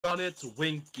On its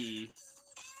winky.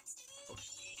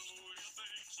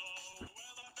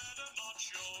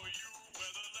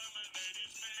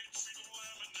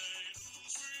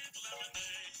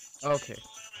 Okay.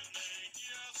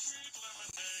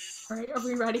 Alright, are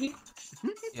we ready?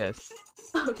 Yes.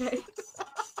 Okay.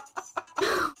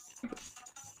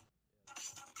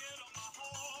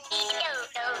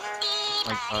 Oh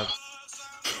my god.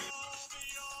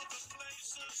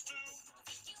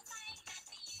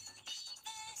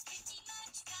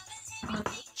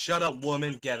 Shut up,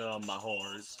 woman. Get it on my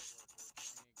horse.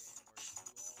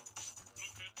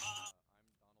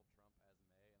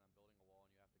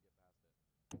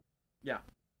 Yeah.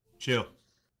 Chill.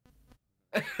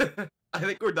 I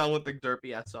think we're done with the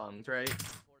derpy ass songs, right?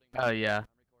 Oh yeah.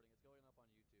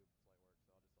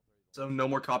 So no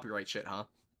more copyright shit, huh?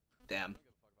 Damn.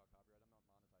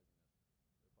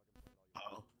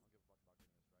 Oh.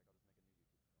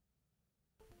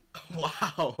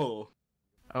 Wow.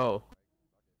 Oh.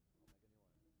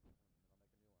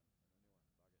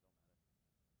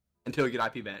 Until we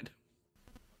get IP banned.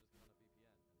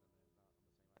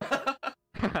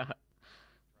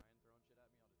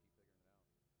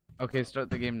 Okay, start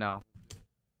the game now.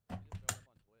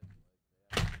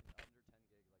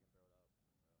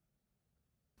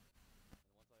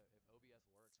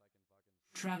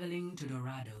 Traveling to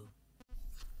Dorado.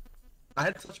 I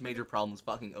had such major problems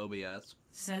fucking OBS.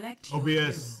 Select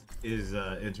OBS is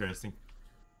interesting.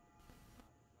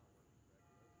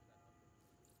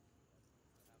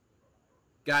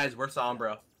 Guys, we're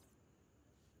Sombra.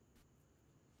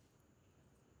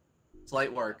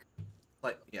 Slight work.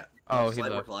 Yeah. Oh, he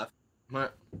slight left. work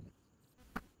left.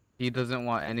 He doesn't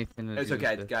want anything to It's do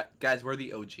okay, with this. guys. We're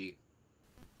the OG.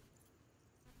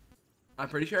 I'm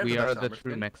pretty sure We are the Sombra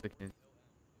true skin. Mexicans.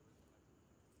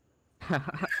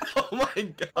 Oh my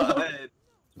god.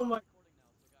 Oh my.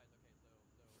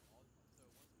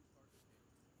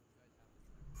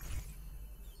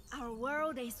 Our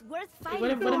world is worth Wait,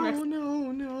 fighting what am I- for.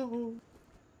 No.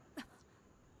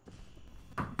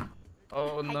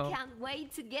 Oh no. I can't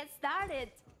wait to get started.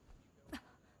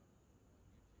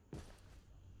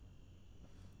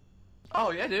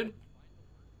 Oh yeah, dude.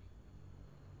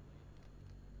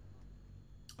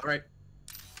 All right.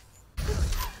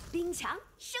 冰墙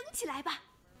升起来吧！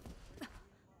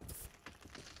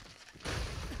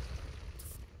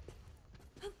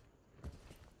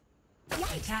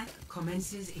 Attack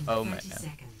commences in Oh, 30 man.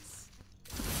 seconds.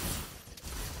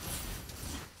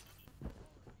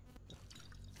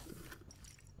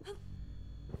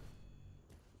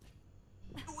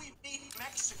 We meet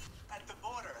Mexico at the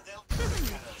border. They'll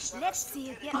look at us. Let's see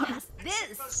you get past this.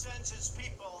 Mexico sends its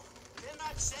people. They're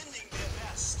not sending their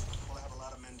best. We'll have a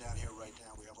lot of men down here right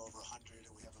now. We have over 100,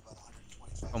 and we have about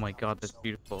 125. Oh my god, that's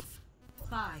beautiful.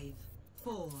 5,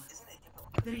 4,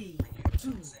 3,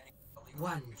 2,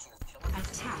 1.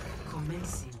 Attack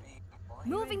commencing.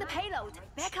 Moving the payload.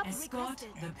 Backup Escort requested.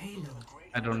 the payload.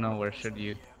 I don't know where should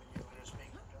you.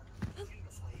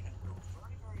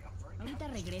 Ahorita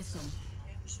regreso.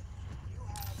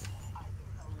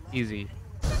 Easy.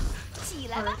 起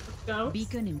来吧 Alright, let's go.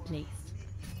 Beacon in place.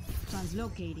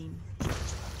 Translocating.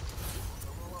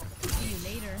 See you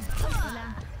later.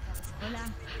 Hola. Hola.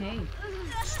 Hey.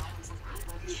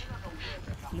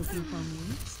 Looking for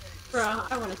me? Bruh,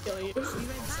 I wanna kill you.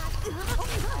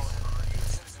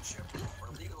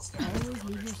 Always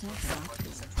leave yourself soft.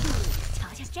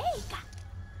 瞧瞧这个。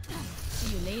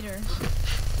 See you later.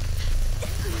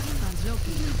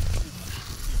 Translocating.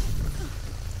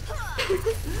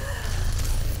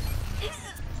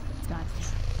 Gotcha.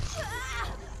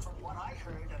 From what I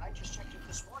heard, and I just checked it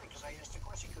this morning because I asked the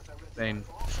question because I read the Same.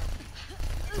 article also.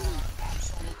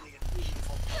 Absolutely a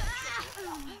beautiful picture.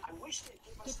 I wish they'd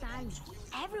give us ¿Qué the tal? names. We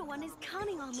would- Everyone is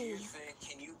counting on me.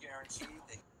 Can you guarantee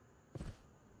that?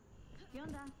 ¿Qué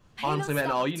onda? Honestly,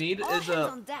 man, all you Payload need stopped. is All hands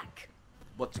a on deck.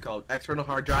 what's it called? External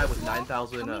hard drive with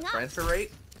 9,000 Coming up. transfer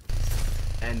rate,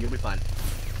 and you'll be fine.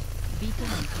 Beacon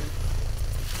in place.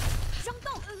 升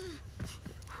动。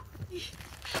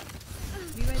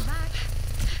 Be right back.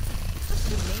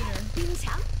 See you later. 冰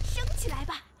墙升起来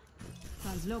吧。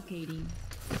 Translocating.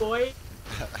 Boy.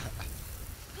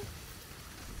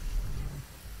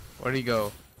 Where'd he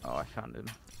go? Oh, I found him.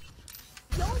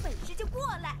 有本事就过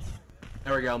来。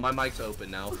 There we go. My mic's open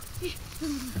now.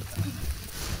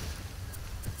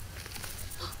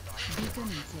 Beacon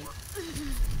in place.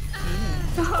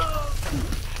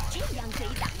 这样可以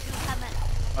挡住他们。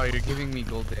 Oh, you're giving me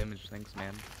gold damage. Thanks,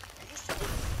 man.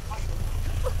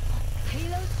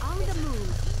 Payload on the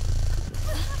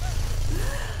move.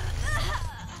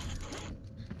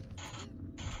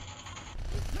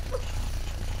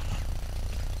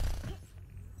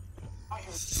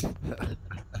 See.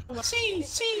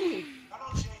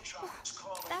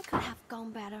 That could have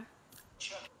gone better.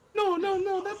 No.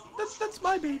 That's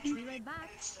my baby. Be right back.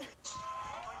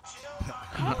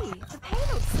 Hey, the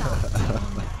payload stopped.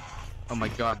 Oh my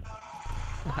god.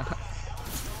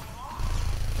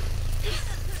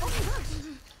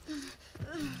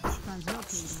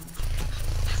 Translocating.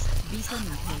 Beacon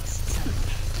in place.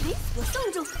 哎，我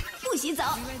送住，不许走。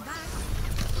 Be right back.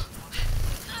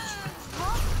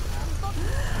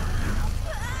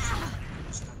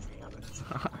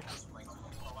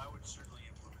 Well, I would certainly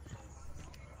implement it.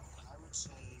 I would say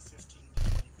 $15 to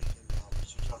 $20 billion.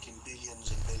 You're talking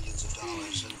billions and billions of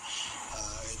dollars, and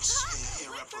it's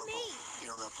irreparable.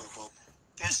 Irreparable.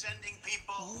 They're sending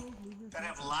people that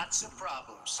have lots of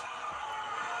problems.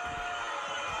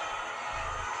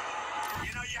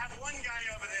 You know, you have one guy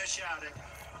over there shouting.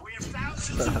 We have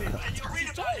thousands of people, and you'll read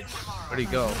about him tomorrow. Where'd he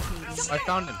go? I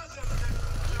found him. The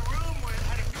room where I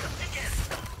had a good ticket.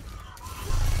 All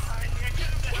right, yeah, get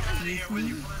him the hell out of here, will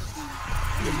you?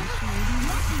 Get him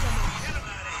out of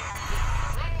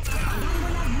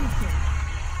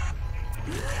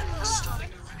here. Stunning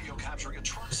new video capturing a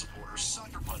Trump supporter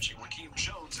sucker punching Raheem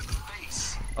Jones in the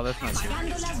face. Oh, that's not good.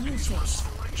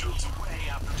 Escorting Jones away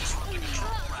after disrupting a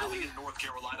Trump rally in North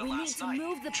Carolina We need last to night.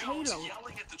 move the Jones payload.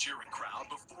 yelling at the cheering crowd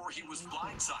before he was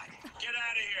blindsided. Get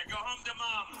out of here. Go home to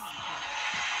mom.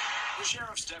 The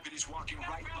sheriff's deputies walking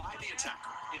right by the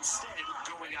attacker, instead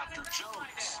going after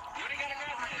Jones. What do you got to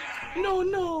grab right now? No.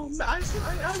 I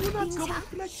will not 冰 go 枪 back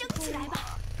to 升起 Mexico. 来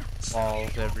吧。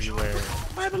 Balls everywhere.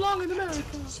 I belong in America.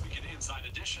 Speaking inside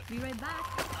edition. Be right back.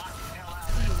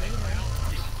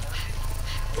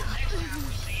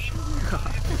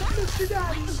 Mr.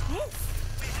 Daddy.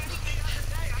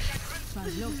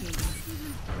 Translocating.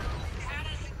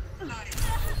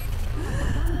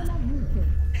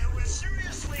 It was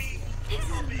seriously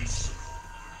obese.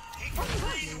 He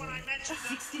complained when I mentioned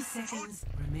that 60 seconds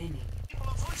remaining. people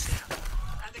a food stamp.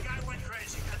 And the guy went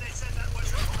crazy. And they said that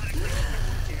wasn't politically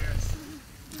correct. Who cares?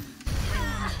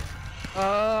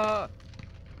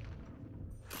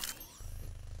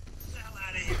 Get the hell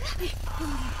out of here.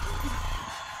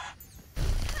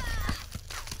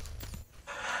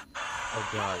 Oh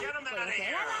god. Get him out of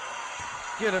here.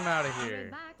 Get him out of Be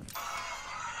here. right back.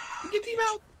 Get him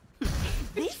out.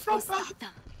 He's from Mexico.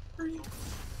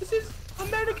 This is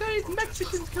America is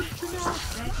Mexican country now.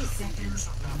 30 seconds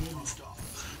remaining.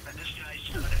 And this guy's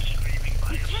screaming by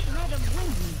himself. Can't let them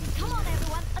win. Come on,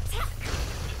 everyone, attack!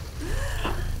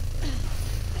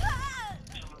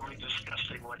 Really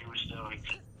disgusting what he was doing.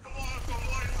 Come on,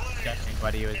 please. Disgusting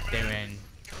what he was doing.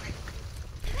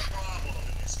 Problem in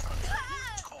this country.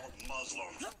 It's called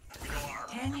Muslims. You know, our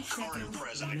 10 current seconds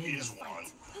president remaining. is one.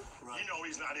 You know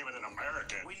he's not even an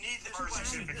American. We need the birth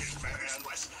certificate, man.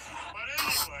 But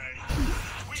anyway,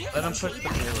 Let him push the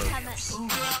payload. 他们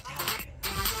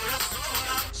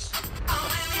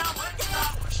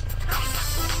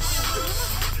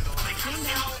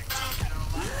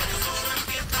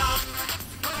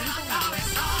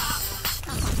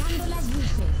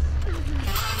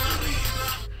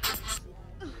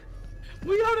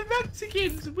We are the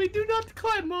Mexicans. We do not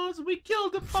climb walls. We kill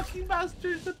the fucking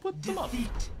bastards that put them up.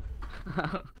 Defeat.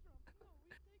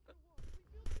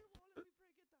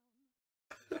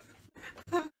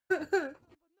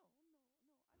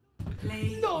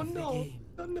 Play No. of the game.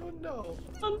 No.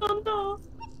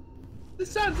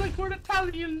 This sounds like we're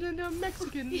Italian and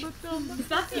Mexican, but Is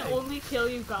that the only kill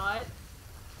you got?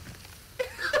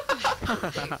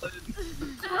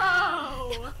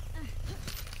 Bro!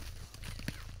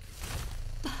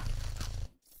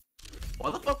 why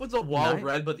the fuck was the wall Nice.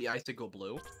 red but the icicle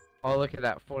blue? Oh, look at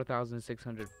that.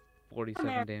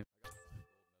 4,647 damage.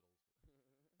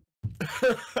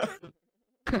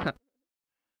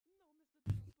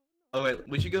 Oh wait,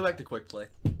 we should go back to quick play.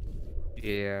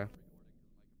 Yeah.